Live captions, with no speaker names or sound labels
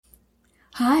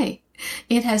Hi.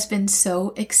 It has been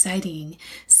so exciting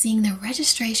seeing the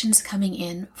registrations coming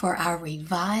in for our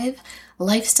Revive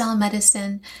Lifestyle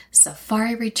Medicine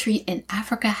Safari Retreat in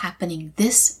Africa happening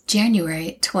this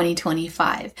January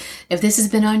 2025. If this has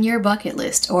been on your bucket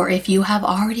list, or if you have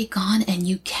already gone and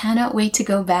you cannot wait to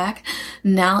go back,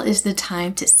 now is the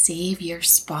time to save your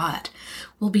spot.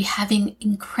 We'll be having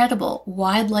incredible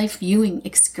wildlife viewing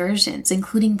excursions,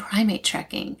 including primate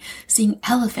trekking, seeing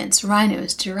elephants,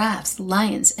 rhinos, giraffes,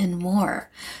 lions, and more.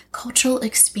 Cultural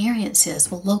experiences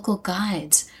with local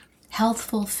guides,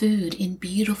 healthful food in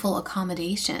beautiful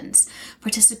accommodations,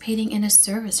 participating in a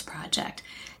service project,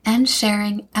 and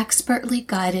sharing expertly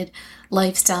guided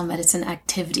lifestyle medicine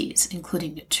activities,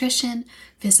 including nutrition,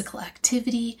 physical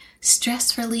activity,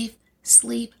 stress relief,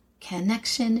 sleep,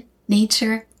 connection,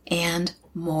 nature, and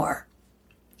more.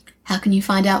 How can you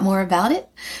find out more about it?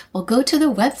 Well, go to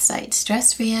the website,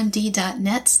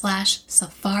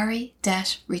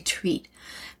 stressfreemd.net/safari-retreat.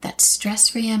 That's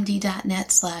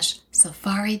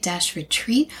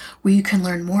stressfreemd.net/safari-retreat, where you can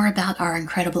learn more about our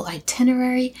incredible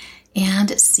itinerary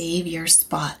and save your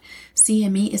spot.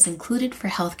 CME is included for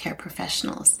healthcare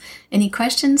professionals. Any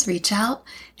questions, reach out,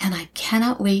 and I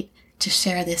cannot wait to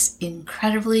share this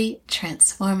incredibly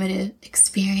transformative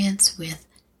experience with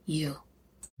you.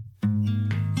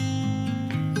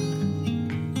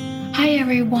 Hi,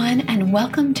 everyone, and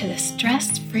welcome to the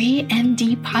Stress Free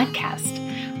MD podcast,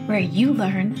 where you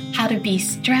learn how to be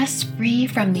stress-free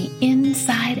from the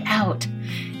inside out,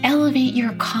 elevate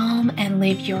your calm, and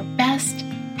live your best,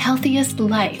 healthiest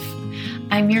life.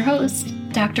 I'm your host,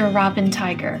 Dr. Robin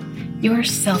Tiger, your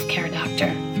self-care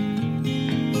doctor.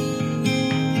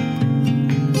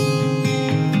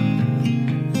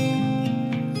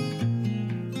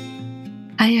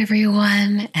 Hi,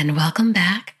 everyone, and welcome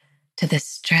back to the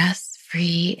Stress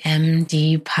Free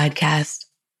MD podcast.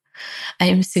 I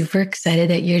am super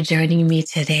excited that you're joining me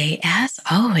today, as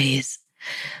always,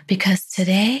 because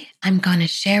today I'm going to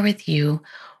share with you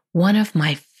one of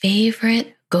my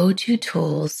favorite go-to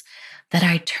tools that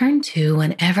I turn to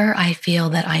whenever I feel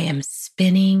that I am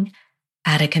spinning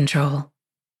out of control.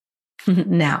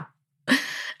 Now,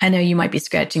 I know you might be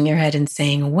scratching your head and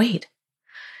saying, wait,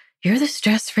 you're the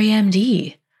stress-free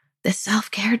MD, the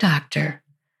self-care doctor,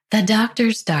 the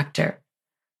doctor's doctor,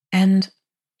 and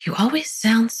you always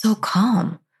sound so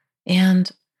calm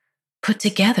and put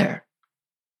together.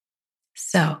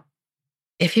 So,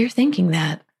 if you're thinking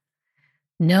that,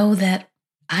 know that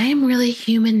I am really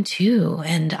human too,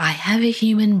 and I have a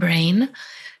human brain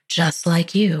just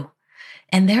like you.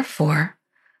 And therefore,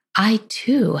 I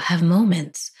too have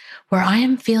moments where I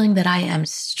am feeling that I am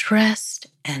stressed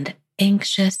and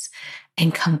anxious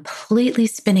and completely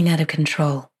spinning out of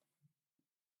control.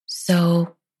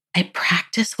 So I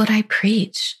practice what I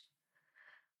preach.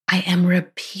 I am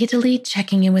repeatedly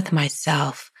checking in with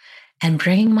myself and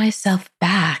bringing myself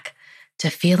back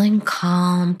to feeling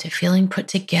calm, to feeling put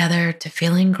together, to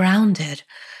feeling grounded.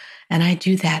 And I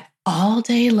do that all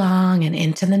day long and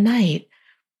into the night.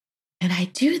 And I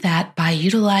do that by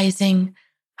utilizing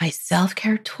my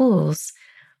self-care tools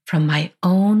from my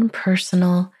own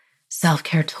personal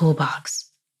self-care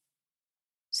toolbox.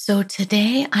 So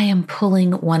today I am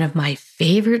pulling one of my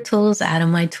favorite tools out of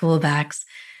my toolbox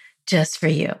just for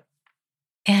you.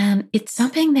 And it's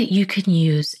something that you can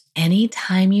use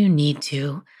anytime you need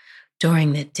to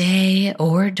during the day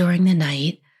or during the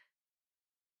night.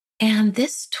 And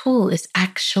this tool is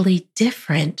actually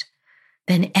different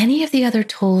than any of the other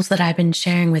tools that I've been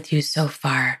sharing with you so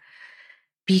far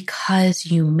because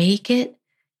you make it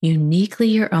uniquely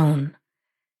your own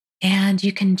and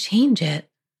you can change it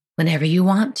whenever you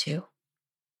want to.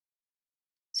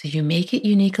 So you make it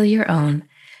uniquely your own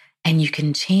and you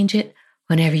can change it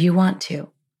whenever you want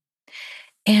to.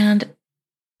 And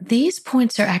these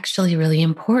points are actually really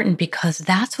important because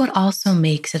that's what also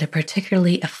makes it a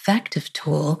particularly effective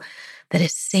tool that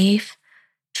is safe,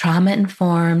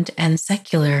 trauma-informed, and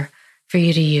secular for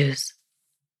you to use.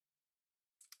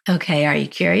 Okay, are you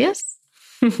curious?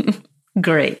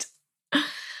 Great.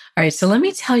 All right, so let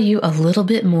me tell you a little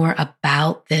bit more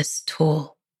about this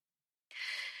tool.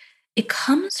 It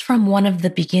comes from one of the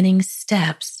beginning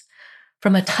steps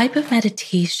from a type of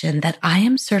meditation that I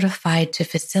am certified to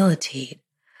facilitate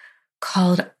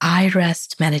called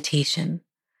I-Rest meditation.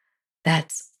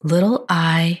 That's little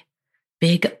I,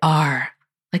 big R,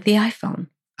 like the iPhone,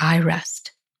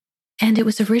 I-Rest. And it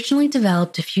was originally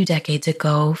developed a few decades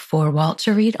ago for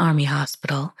Walter Reed Army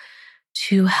Hospital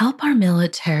to help our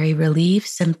military relieve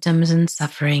symptoms and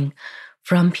suffering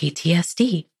from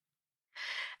PTSD.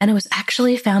 And it was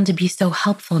actually found to be so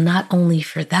helpful not only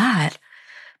for that,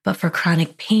 but for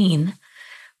chronic pain,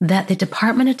 that the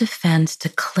Department of Defense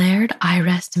declared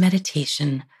iRest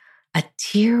meditation a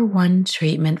Tier 1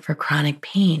 treatment for chronic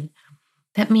pain.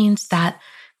 That means that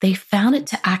they found it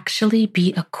to actually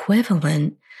be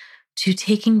equivalent to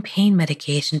taking pain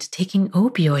medication, to taking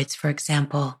opioids, for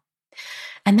example.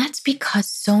 And that's because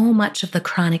so much of the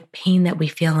chronic pain that we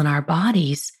feel in our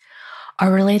bodies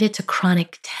are related to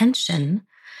chronic tension,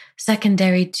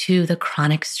 secondary to the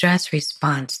chronic stress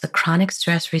response. The chronic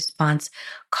stress response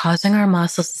causing our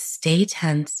muscles to stay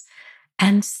tense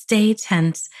and stay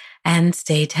tense and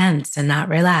stay tense and not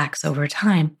relax over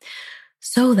time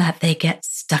so that they get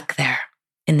stuck there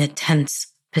in the tense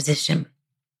position.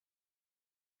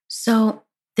 So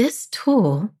this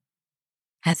tool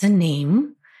has a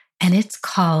name, and it's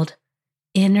called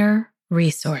Inner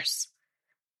Resource.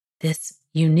 This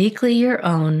uniquely your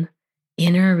own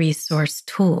inner resource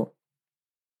tool.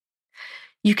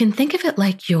 You can think of it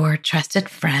like your trusted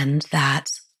friend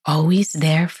that's always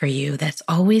there for you, that's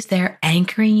always there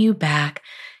anchoring you back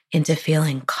into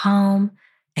feeling calm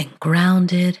and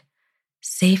grounded,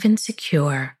 safe and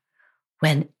secure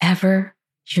whenever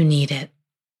you need it.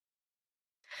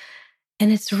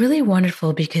 And it's really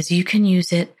wonderful because you can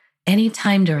use it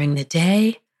anytime during the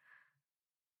day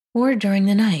or during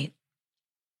the night.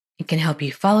 It can help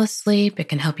you fall asleep. It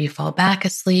can help you fall back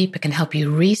asleep. It can help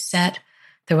you reset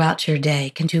throughout your day.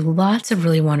 It can do lots of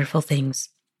really wonderful things.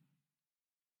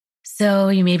 So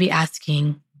you may be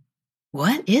asking,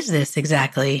 what is this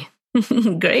exactly?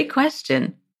 Great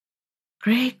question.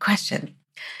 Great question.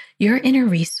 Your inner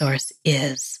resource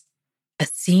is a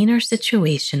scene or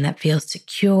situation that feels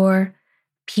secure,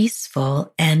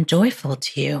 peaceful, and joyful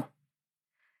to you.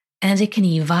 And it can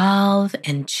evolve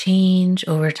and change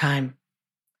over time.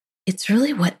 It's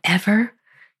really whatever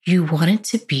you want it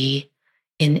to be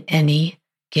in any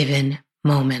given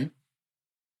moment.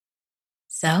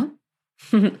 So,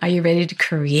 are you ready to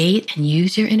create and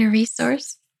use your inner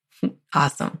resource?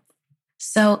 Awesome.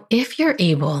 So, if you're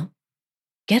able,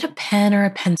 get a pen or a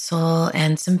pencil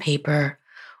and some paper,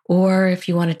 or if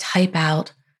you want to type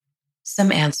out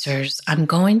some answers, I'm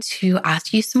going to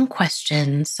ask you some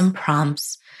questions, some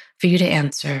prompts for you to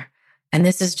answer. And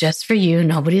this is just for you.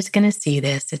 Nobody's going to see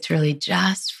this. It's really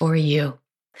just for you.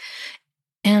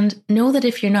 And know that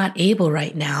if you're not able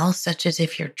right now, such as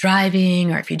if you're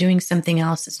driving or if you're doing something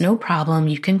else, it's no problem.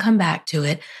 You can come back to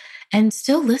it and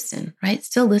still listen, right?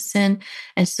 Still listen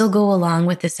and still go along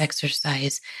with this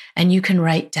exercise. And you can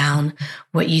write down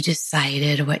what you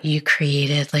decided, what you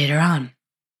created later on.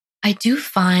 I do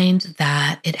find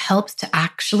that it helps to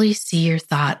actually see your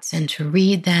thoughts and to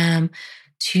read them,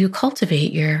 to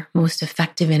cultivate your most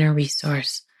effective inner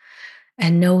resource.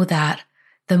 And know that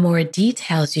the more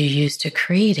details you use to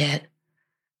create it,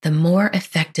 the more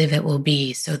effective it will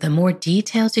be. So the more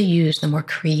details you use, the more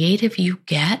creative you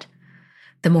get,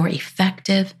 the more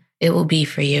effective it will be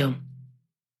for you.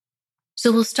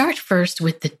 So we'll start first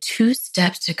with the 2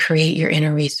 steps to create your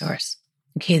inner resource.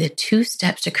 Okay, the 2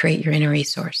 steps to create your inner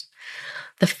resource.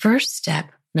 The first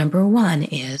step, number 1,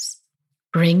 is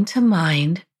bring to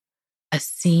mind a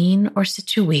scene or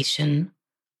situation,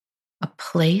 a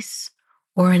place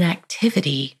or an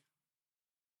activity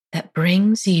that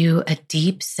brings you a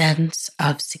deep sense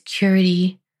of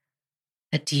security,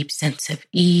 a deep sense of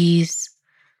ease,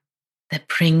 that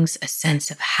brings a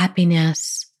sense of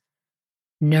happiness,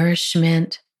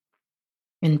 nourishment,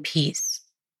 and peace,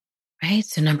 right?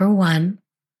 So number 1,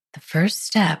 the first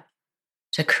step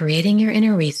to creating your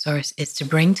inner resource is to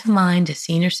bring to mind a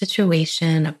scene or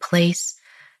situation, a place,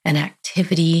 an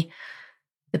activity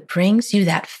that brings you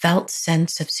that felt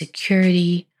sense of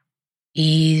security,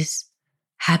 ease,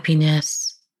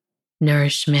 happiness,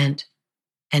 nourishment,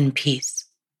 and peace.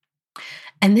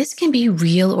 And this can be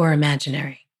real or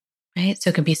imaginary, right? So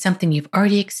it could be something you've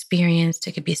already experienced.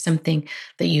 It could be something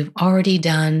that you've already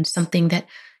done, something that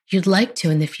you'd like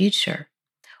to in the future,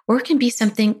 or it can be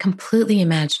something completely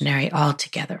imaginary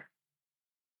altogether.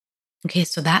 Okay,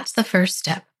 so that's the first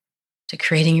step to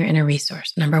creating your inner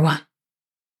resource, number 1.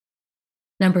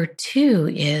 Number 2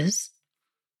 is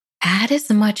add as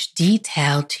much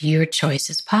detail to your choice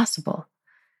as possible.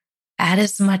 Add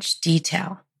as much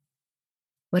detail.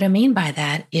 What I mean by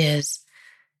that is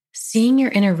seeing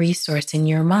your inner resource in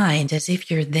your mind as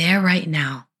if you're there right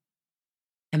now.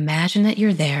 Imagine that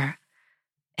you're there,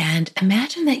 and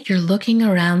imagine that you're looking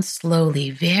around slowly,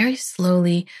 very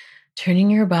slowly, turning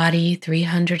your body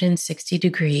 360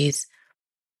 degrees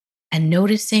and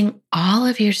noticing all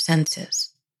of your senses.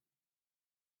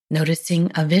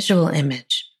 Noticing a visual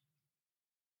image.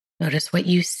 Notice what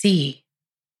you see.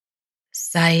 The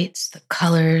sights, the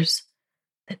colors,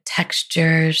 the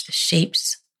textures, the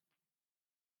shapes,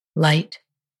 light,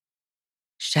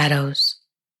 shadows.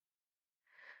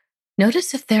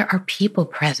 Notice if there are people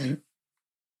present,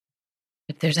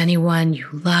 if there's anyone you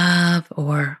love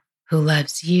or who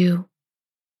loves you,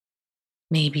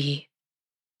 maybe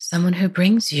someone who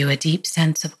brings you a deep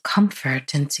sense of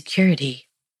comfort and security.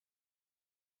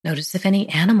 Notice if any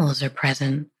animals are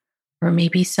present, or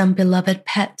maybe some beloved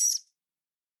pets.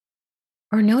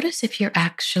 Or notice if you're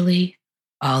actually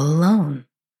all alone.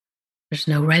 There's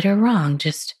no right or wrong,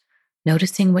 just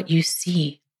noticing what you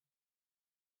see.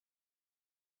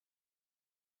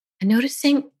 And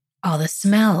noticing all the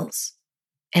smells,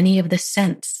 any of the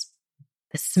scents,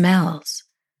 the smells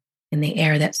in the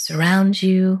air that surrounds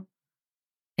you,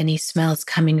 any smells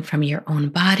coming from your own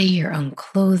body, your own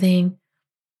clothing,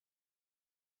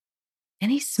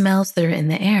 any smells that are in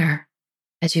the air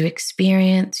as you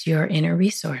experience your inner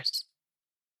resource.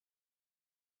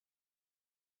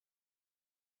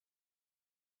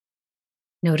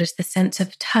 Notice the sense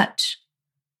of touch,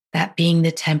 that being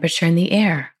the temperature in the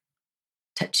air,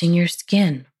 touching your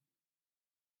skin.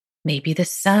 Maybe the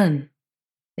sun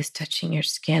is touching your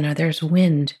skin, or there's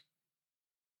wind.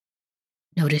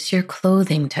 Notice your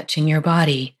clothing touching your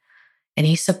body,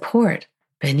 any support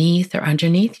beneath or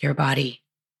underneath your body.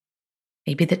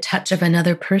 Maybe the touch of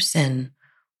another person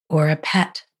or a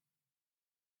pet.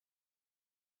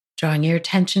 Drawing your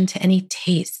attention to any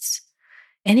tastes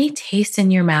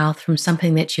in your mouth from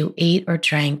something that you ate or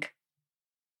drank.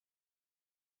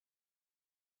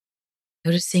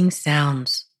 Noticing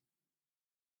sounds.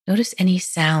 Notice any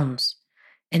sounds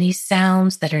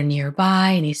that are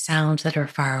nearby, any sounds that are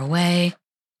far away.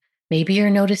 Maybe you're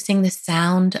noticing the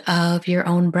sound of your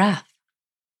own breath,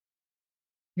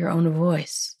 your own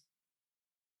voice.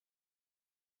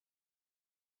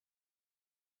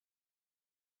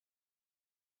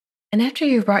 And after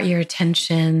you've brought your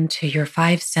attention to your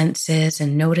 5 senses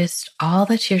and noticed all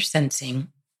that you're sensing,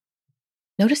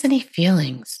 notice any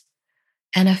feelings.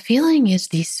 And a feeling is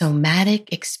the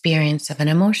somatic experience of an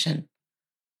emotion.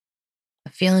 A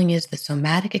feeling is the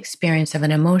somatic experience of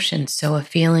an emotion. So a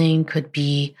feeling could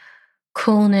be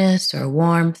coolness or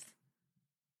warmth,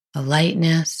 a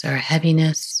lightness or a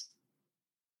heaviness.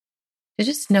 So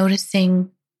just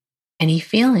noticing any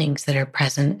feelings that are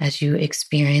present as you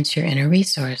experience your inner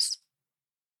resource.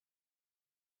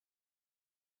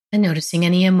 And noticing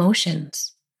any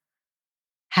emotions,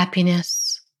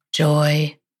 happiness,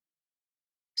 joy,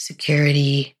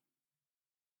 security,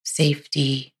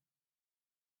 safety,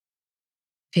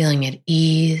 feeling at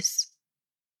ease,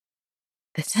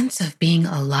 the sense of being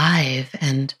alive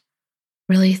and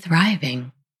really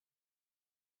thriving.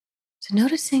 So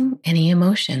noticing any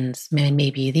emotions,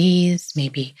 maybe these,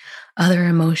 maybe other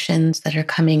emotions that are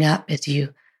coming up as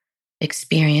you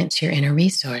experience your inner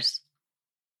resource.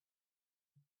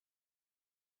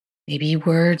 Maybe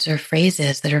words or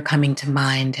phrases that are coming to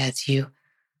mind as you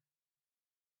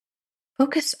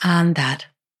focus on that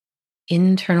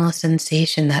internal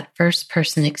sensation, that first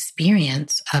person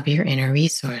experience of your inner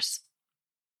resource.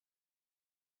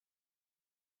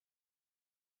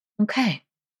 Okay,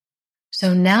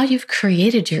 so now you've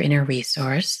created your inner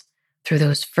resource through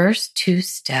those first 2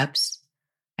 steps,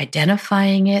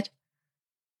 identifying it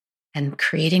and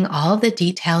creating all the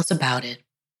details about it.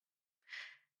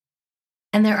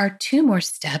 And there are 2 more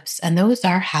steps, and those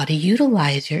are how to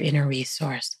utilize your inner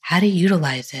resource, how to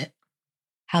utilize it,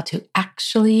 how to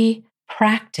actually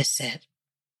practice it.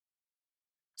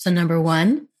 So number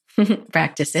 1,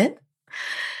 practice it.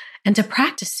 And to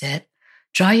practice it,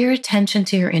 draw your attention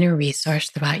to your inner resource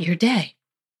throughout your day,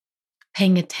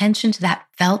 paying attention to that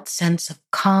felt sense of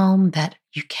calm that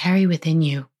you carry within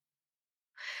you.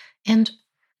 And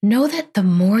know that the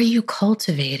more you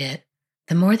cultivate it,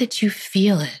 the more that you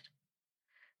feel it,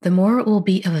 the more it will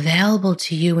be available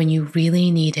to you when you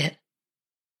really need it.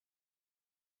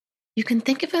 You can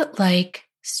think of it like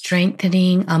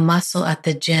strengthening a muscle at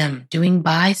the gym, doing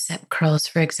bicep curls,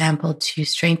 for example, to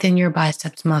strengthen your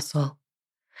biceps muscle.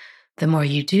 The more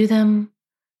you do them,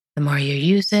 the more you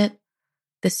use it,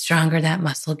 the stronger that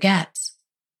muscle gets.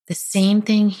 The same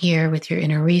thing here with your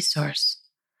inner resource.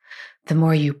 The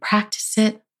more you practice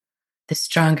it, the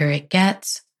stronger it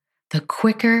gets, the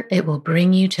quicker it will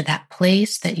bring you to that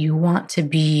place that you want to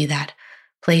be, that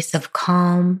place of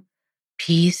calm,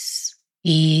 peace,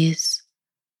 ease,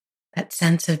 that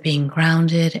sense of being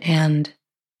grounded and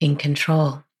in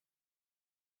control.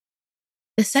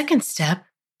 The second step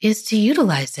is to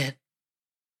utilize it,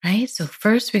 right? So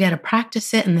first we got to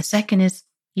practice it, and the second is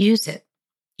use it.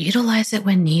 Utilize it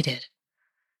when needed.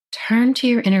 Turn to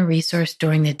your inner resource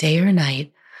during the day or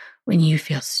night when you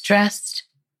feel stressed,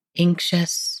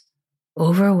 anxious,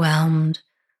 overwhelmed,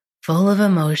 full of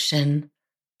emotion.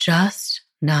 Just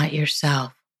not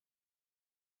yourself.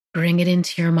 Bring it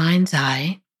into your mind's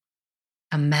eye.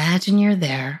 Imagine you're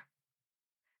there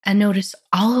and notice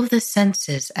all of the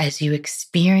senses as you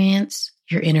experience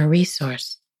your inner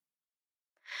resource.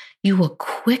 You will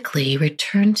quickly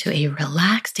return to a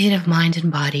relaxed state of mind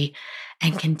and body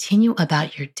and continue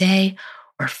about your day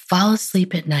or fall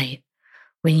asleep at night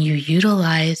when you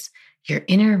utilize your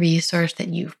inner resource that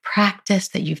you've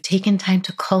practiced, that you've taken time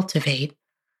to cultivate,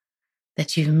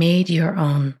 that you've made your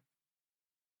own.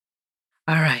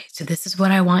 All right, so this is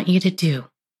what I want you to do.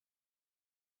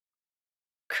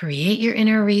 Create your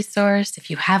inner resource. If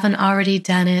you haven't already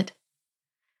done it,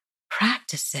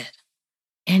 practice it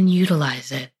and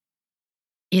utilize it.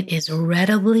 It is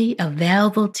readily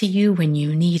available to you when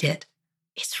you need it.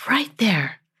 It's right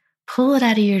there. Pull it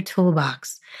out of your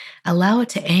toolbox. Allow it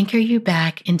to anchor you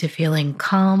back into feeling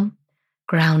calm,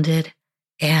 grounded,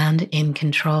 and in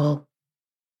control.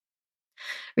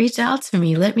 Reach out to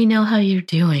me. Let me know how you're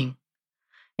doing.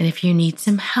 And if you need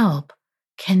some help,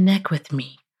 connect with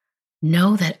me.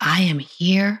 Know that I am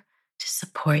here to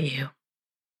support you.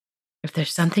 If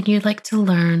there's something you'd like to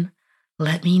learn,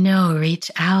 let me know.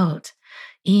 Reach out.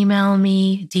 Email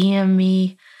me, DM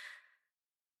me,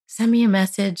 send me a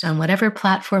message on whatever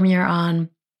platform you're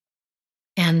on,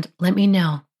 and let me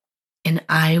know. And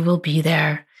I will be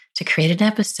there to create an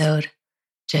episode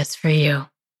just for you.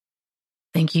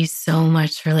 Thank you so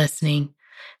much for listening.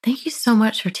 Thank you so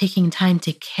much for taking time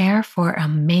to care for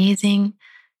amazing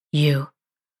you.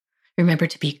 Remember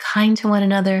to be kind to one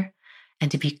another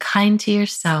and to be kind to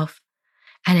yourself.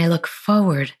 And I look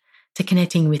forward to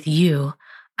connecting with you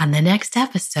on the next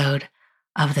episode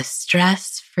of the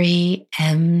Stress Free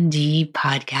MD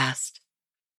podcast.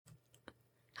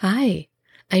 Hi,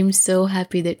 I'm so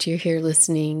happy that you're here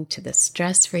listening to the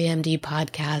Stress Free MD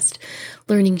podcast,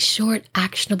 learning short,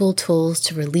 actionable tools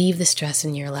to relieve the stress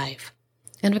in your life.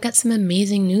 And I've got some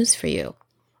amazing news for you.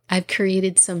 I've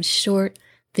created some short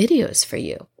videos for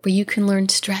you where you can learn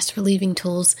stress relieving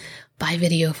tools by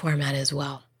video format as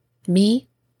well. Me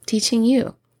teaching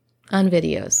you on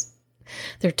videos.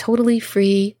 They're totally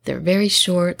free. They're very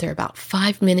short. They're about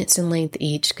 5 minutes in length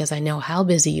each because I know how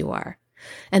busy you are.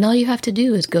 And all you have to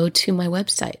do is go to my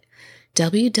website,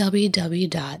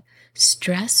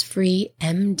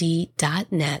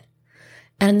 www.stressfreemd.net.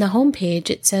 And on the homepage,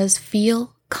 it says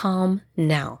Feel Calm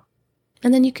Now.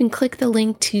 And then you can click the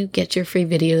link to get your free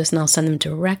videos and I'll send them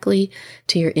directly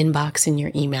to your inbox in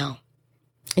your email.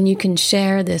 And you can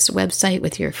share this website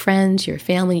with your friends, your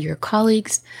family, your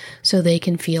colleagues, so they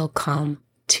can feel calm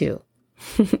too.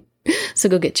 So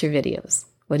go get your videos.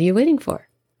 What are you waiting for?